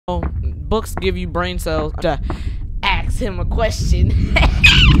books give you brain cells to ask him a question.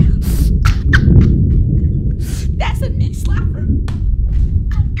 That's a knee slapper.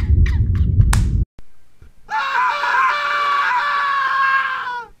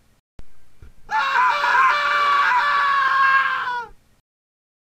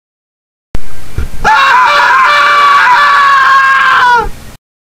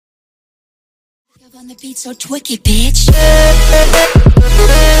 On the beat so twicky, bitch.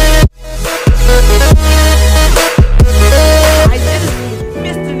 Hi, this is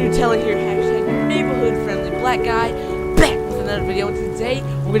Mr. Nutella here, hashtag neighborhood friendly black guy, back with another video. And today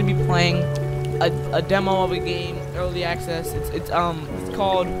we're gonna be playing a demo of a game, early access. It's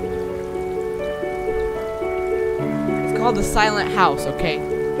called The Silent House. Okay,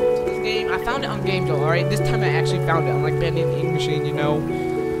 so this game I found it on Game Jolt. All right, this time I actually found it. Unlike Bandit and Ink Machine, you know.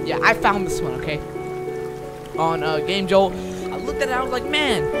 Yeah, I found this one. Okay. On Game Jolt, I looked at it, I was like,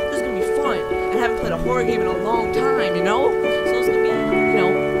 man, this is gonna be fun. And I haven't played a horror game in a long time, you know? So it's gonna be, you know,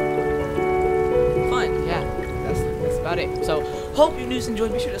 fun. Yeah, that's about it. So, hope you news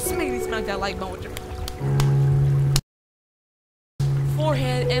enjoyed. Be sure to smack that like button with your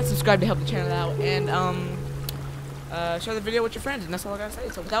forehead and subscribe to help the channel out. And, share the video with your friends. And that's all I gotta say.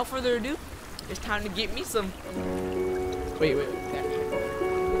 So, without further ado, it's time to get me some. Wait.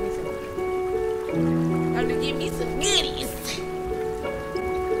 Time to give me some goodies.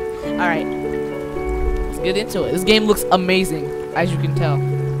 Alright, let's get into it. This game looks amazing, as you can tell.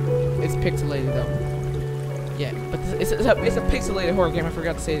 It's pixelated though. Yeah, but it's a pixelated horror game. I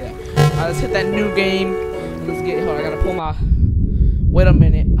forgot to say that. Let's hit that new game. Let's get it. Hold on, I gotta pull my. Wait a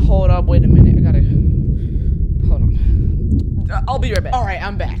minute. Hold up. Wait a minute. I gotta. Hold on. I'll be right back. Alright,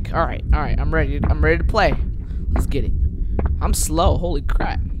 I'm back. Alright. I'm ready. I'm ready to play. Let's get it. I'm slow. Holy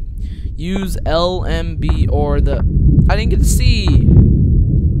crap. Use LMB or the. I didn't get to see.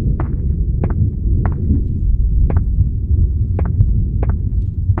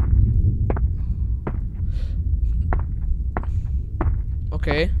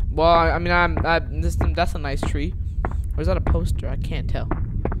 Okay. Well, I mean, that's a nice tree. Or is that a poster? I can't tell.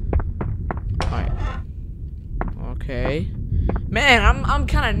 Alright. Okay. Man, I'm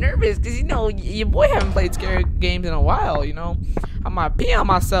kind of nervous because, you know, your boy haven't played scary games in a while, you know. I might pee on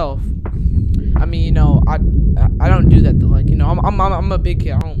myself. I mean, you know, I don't do that though. Like, you know, I'm a big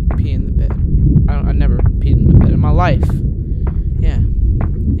kid. I don't pee in the bed. I never peed in the bed in my life. Yeah.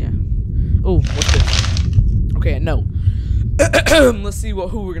 Oh, what's this? Okay, no. Let's see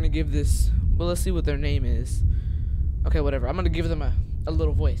who we're gonna give this. Well, let's see what their name is. Okay, whatever. I'm gonna give them a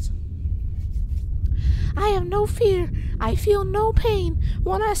little voice. I have no fear. I feel no pain.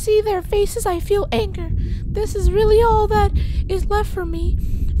 When I see their faces, I feel anger. This is really all that is left for me.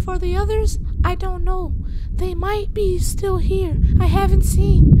 For the others, I don't know. They might be still here. I haven't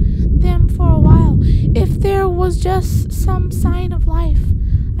seen them for a while. If there was just some sign of life,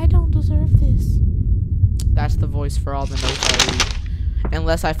 I don't deserve this. That's the voice for all the notes I read.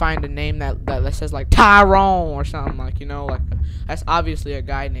 Unless I find a name that says like Tyrone or something, like, you know, like that's obviously a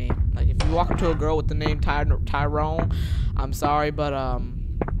guy name. Like if you walk up to a girl with the name Tyrone, I'm sorry, but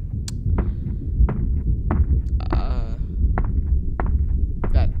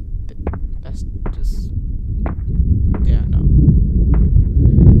that's just, yeah, no.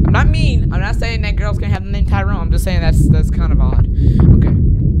 I'm not mean. I'm not saying that girls can't have the name Tyrone. I'm just saying that's kind of odd. Okay.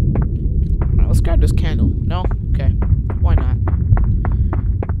 Alright, let's grab this candle. No? Okay. Why not?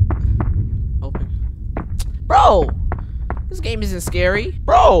 Open. Bro! This game isn't scary.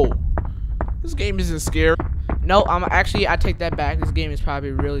 Bro! This game isn't scary. No, I take that back. This game is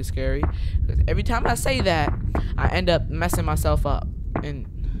probably really scary. Because every time I say that, I end up messing myself up. And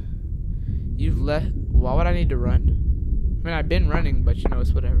you've left. Why would I need to run? I mean, I've been running, but you know,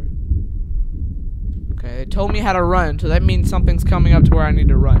 it's whatever. Okay, they told me how to run, so that means something's coming up to where I need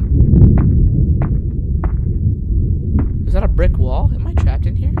to run. Is that a brick wall? Am I trapped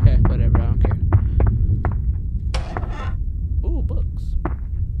in here? Yeah, whatever, I don't care. Ooh, books.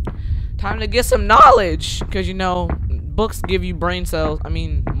 Time to get some knowledge, because, you know, books give you brain cells. I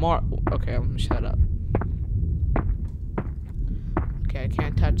mean, more. Okay, I'm gonna shut up. Okay, I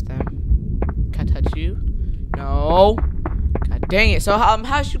can't touch them. Can I touch you? No. God dang it. So,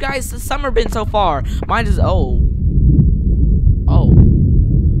 how's you guys' summer been so far? Mine is, oh.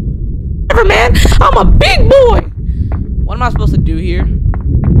 Whatever, man. I'm a big boy. What am I supposed to do here?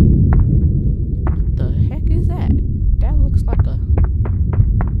 What the heck is that? That looks like a.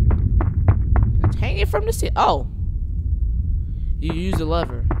 It's hanging from the ceiling. Oh. You use the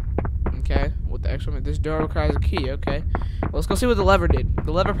lever. Okay. With the excrement. This door requires a key. Okay. Well, let's go see what the lever did.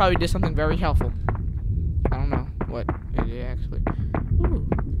 The lever probably did something very helpful. I don't know what it did actually. Ooh.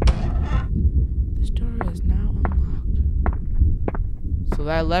 So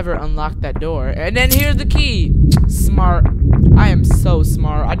that lever unlocked that door. And then here's the key. Smart. I am so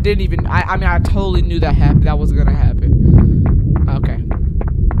smart. I didn't even, I mean, I totally knew that was gonna happen. Okay.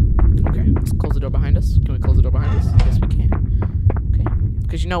 Okay, let's close the door behind us. Can we close the door behind us? Yes, we can. Okay.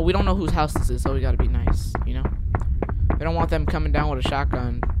 Because, you know, we don't know whose house this is, so we gotta be nice, you know? We don't want them coming down with a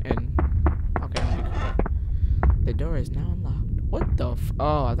shotgun and... Okay, I'm gonna be quiet. The door is now unlocked. What the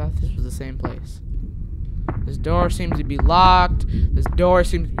oh, I thought this was the same place. This door seems to be locked. This door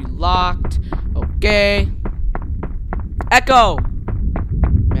seems to be locked. Okay. Echo!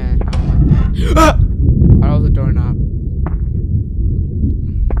 Man, I don't like that. That was a doorknob.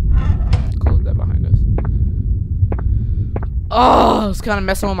 Close that behind us. Oh, it's kind of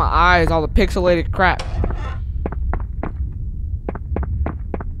messing with my eyes. All the pixelated crap.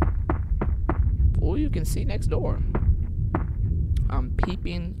 Oh, you can see next door. I'm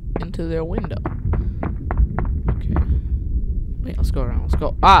peeping into their window. Okay. Wait, let's go around. Let's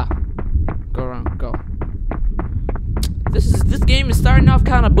go. Ah! Go around. Go. This game is starting off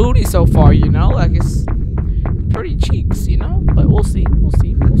kind of booty so far, you know? Like, it's pretty cheeks, you know? But we'll see. We'll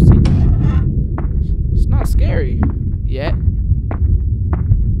see. We'll see. It's not scary yet.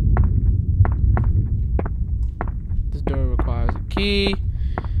 This door requires a key.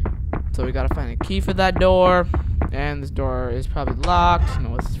 So we gotta find a key for that door. And this door is probably locked.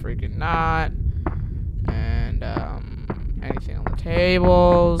 No, it's freaking not. And, anything on the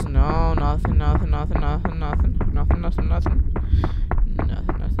tables? No, nothing.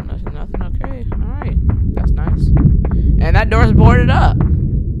 Okay, alright. That's nice. And that door's boarded up.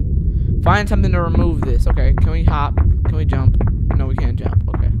 Find something to remove this. Okay, can we hop? Can we jump? No, we can't jump.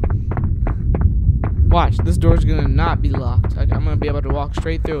 Okay. Watch, this door's gonna not be locked. I'm gonna be able to walk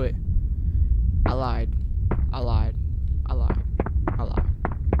straight through it. I lied.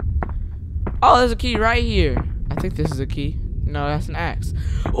 Oh, there's a key right here. I think this is a key. No, that's an axe.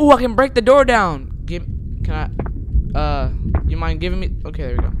 Oh, I can break the door down. Can I? You mind giving me? Okay,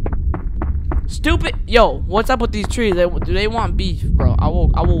 there we go. Stupid. Yo, what's up with these trees? Do they want beef, bro? I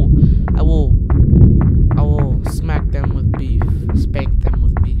will smack them with beef. Spank them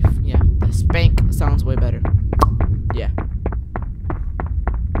with beef. Yeah, the spank sounds way better. Yeah.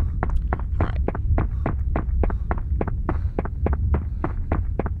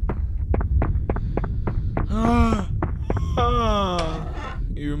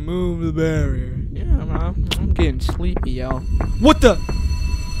 You remove the barrier. Yeah, man. I'm getting sleepy, yo. What the?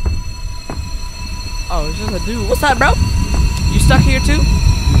 Oh, it's just a dude. What's up, bro? You stuck here too?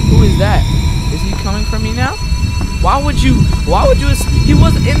 Who is that? Is he coming for me now? Why would you? He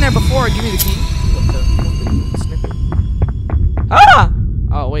wasn't in there before. Give me the key. What the snipper? Ah!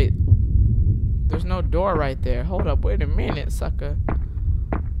 Oh, wait. There's no door right there. Hold up. Wait a minute, sucker.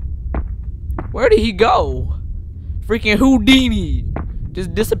 Where did he go? Freaking Houdini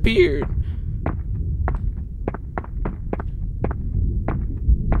just disappeared.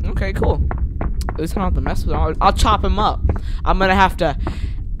 Okay, cool. At least I don't have to mess with him. I'll chop him up. I'm gonna have to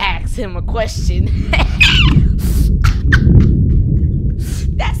ask him a question.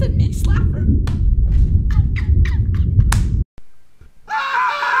 That's a knee slapper.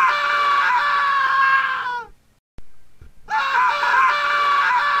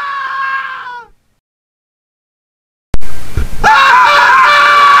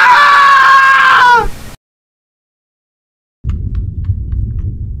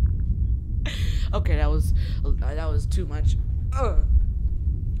 Okay, that was too much.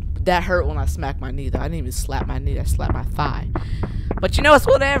 That hurt when I smacked my knee, though. I didn't even slap my knee. I slapped my thigh. But you know, it's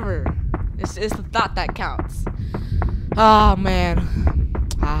whatever. It's the thought that counts. Oh, man.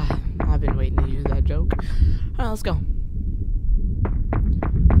 I've been waiting to use that joke. All right, let's go.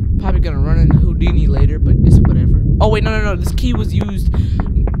 Probably gonna run into Houdini later, but it's whatever. Oh, wait, no. This key was used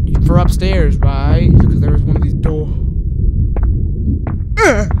for upstairs, right? Because there was one of these doors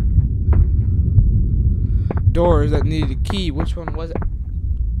that needed a key. Which one was it?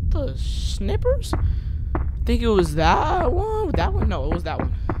 The snippers? I think it was that one. That one? No, it was that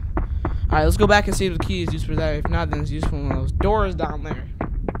one. Alright, let's go back and see if the key is used for that. If not, then it's used for one of those doors down there.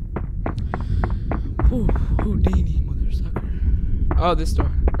 Whew, Houdini, mother sucker. Oh, this door.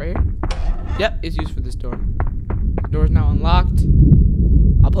 Right here? Yep, it's used for this door. The door is now unlocked.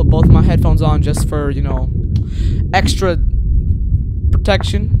 I'll put both of my headphones on just for, you know, extra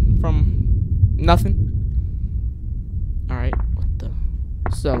protection from nothing. Alright, what the?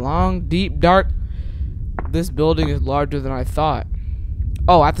 This is a long, deep, dark. This building is larger than I thought.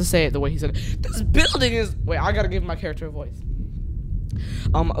 Oh, I have to say it the way he said it. This building is. Wait, I gotta give my character a voice.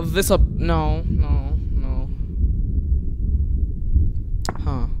 No.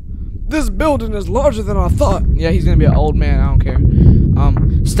 Huh. This building is larger than I thought. Yeah, he's gonna be an old man. I don't care.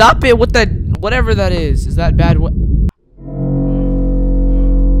 Stop it with that, whatever that is. Is that bad? What?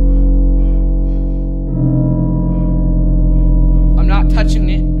 I'm not touching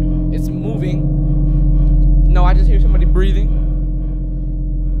it. It's moving. No, I just hear somebody breathing.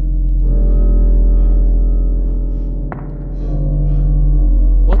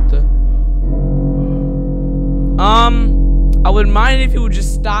 What the? I wouldn't mind if you would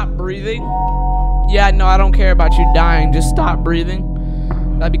just stop breathing. Yeah, no, I don't care about you dying. Just stop breathing.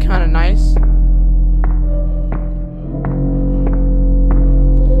 That'd be kind of nice.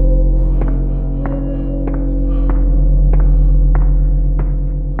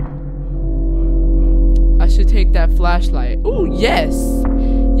 I should take that flashlight. Ooh, yes.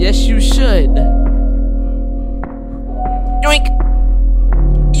 Yes, you should. Yoink.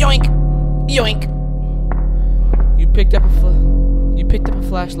 Yoink. Yoink. You picked up a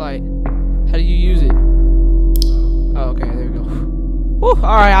flashlight. How do you use it? Oh, okay, there we go. Whew,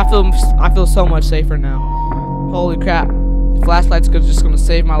 all right, I feel so much safer now. Holy crap! Flashlight's just gonna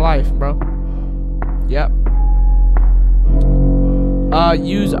save my life, bro. Yep.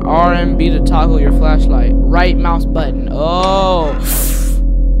 Use RMB to toggle your flashlight. Right mouse button. Oh.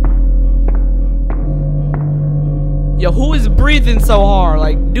 Yo, who is breathing so hard?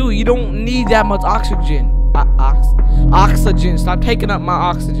 Like, dude, you don't need that much oxygen. Oxygen. Stop taking up my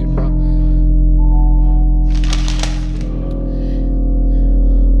oxygen, bro.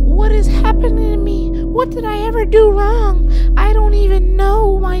 What is happening to me? What did I ever do wrong? I don't even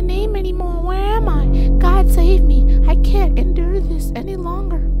know my name anymore. Where am I? God save me. I can't endure this any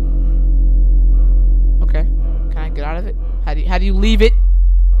longer. Okay. Can I get out of it? How do you leave it?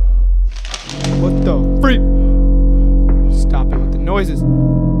 What the freak? Stop it with the noises.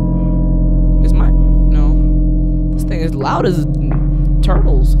 Is my... No. This thing is loud as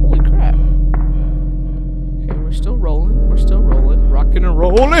turtles. Holy crap. Okay, we're still rolling. We're still rolling. Rocking and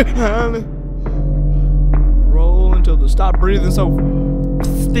rolling. Roll until they stop breathing so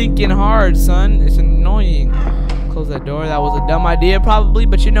stinking hard, son. It's annoying. Close that door. That was a dumb idea, probably,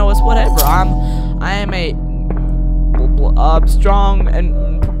 but you know, it's whatever. I am a strong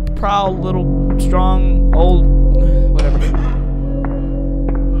and proud little strong old whatever.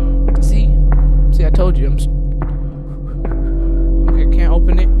 See, I told you. Okay, can't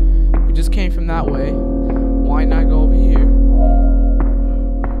open it. We just came from that way. Why not go over here?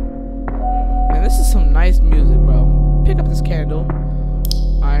 Man, this is some nice music, bro. Pick up this candle.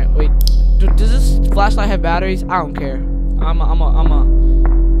 Alright, wait. Does this flashlight have batteries? I don't care. I'm a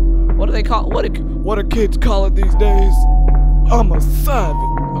what do they call it? What do kids call it these days? I'm a savage.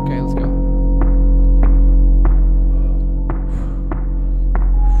 Okay, let's go.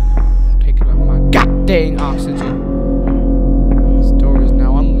 Taking up my goddamn oxygen. This door is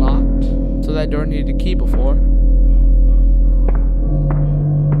now unlocked. So that door needed a key before.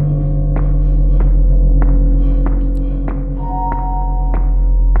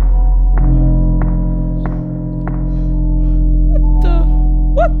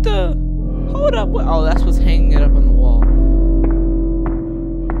 What the? Hold up. What? Oh, that's what's hanging it up on the wall.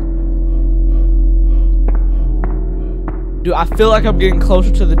 Dude, I feel like I'm getting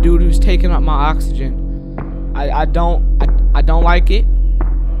closer to the dude who's taking up my oxygen. I don't like it.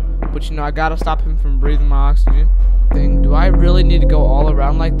 But you know, I gotta stop him from breathing my oxygen. Do I really need to go all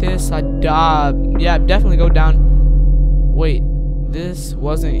around like this? Yeah, definitely go down. Wait, this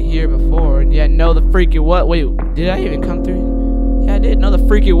wasn't here before. Yeah, no, the freak it what? Wait, did I even come through? Yeah, I did. No, the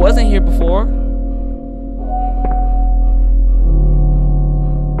freak it wasn't here before.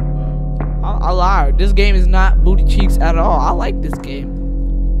 I lied. This game is not booty cheeks at all. I like this game.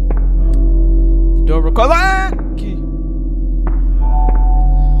 The door records. Key.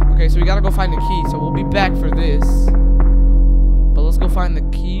 Okay, so we gotta go find the key. So we'll be back for this. But let's go find the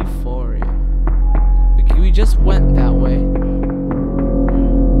key for it. We just went that way.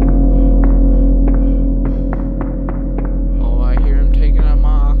 Oh, I hear him taking up my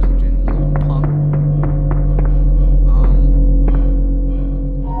oxygen, little punk.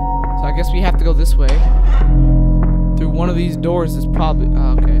 So I guess we have to go this way. Through one of these doors is probably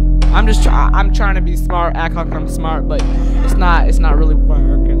okay. I'm trying to be smart, act like I'm smart, but it's not really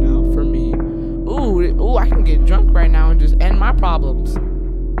working out for me. Ooh, I can get drunk right now and just end my problems.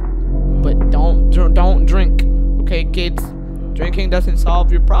 But don't drink, okay, kids? Drinking doesn't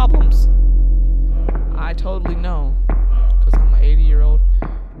solve your problems. I totally know, cause I'm an 80-year-old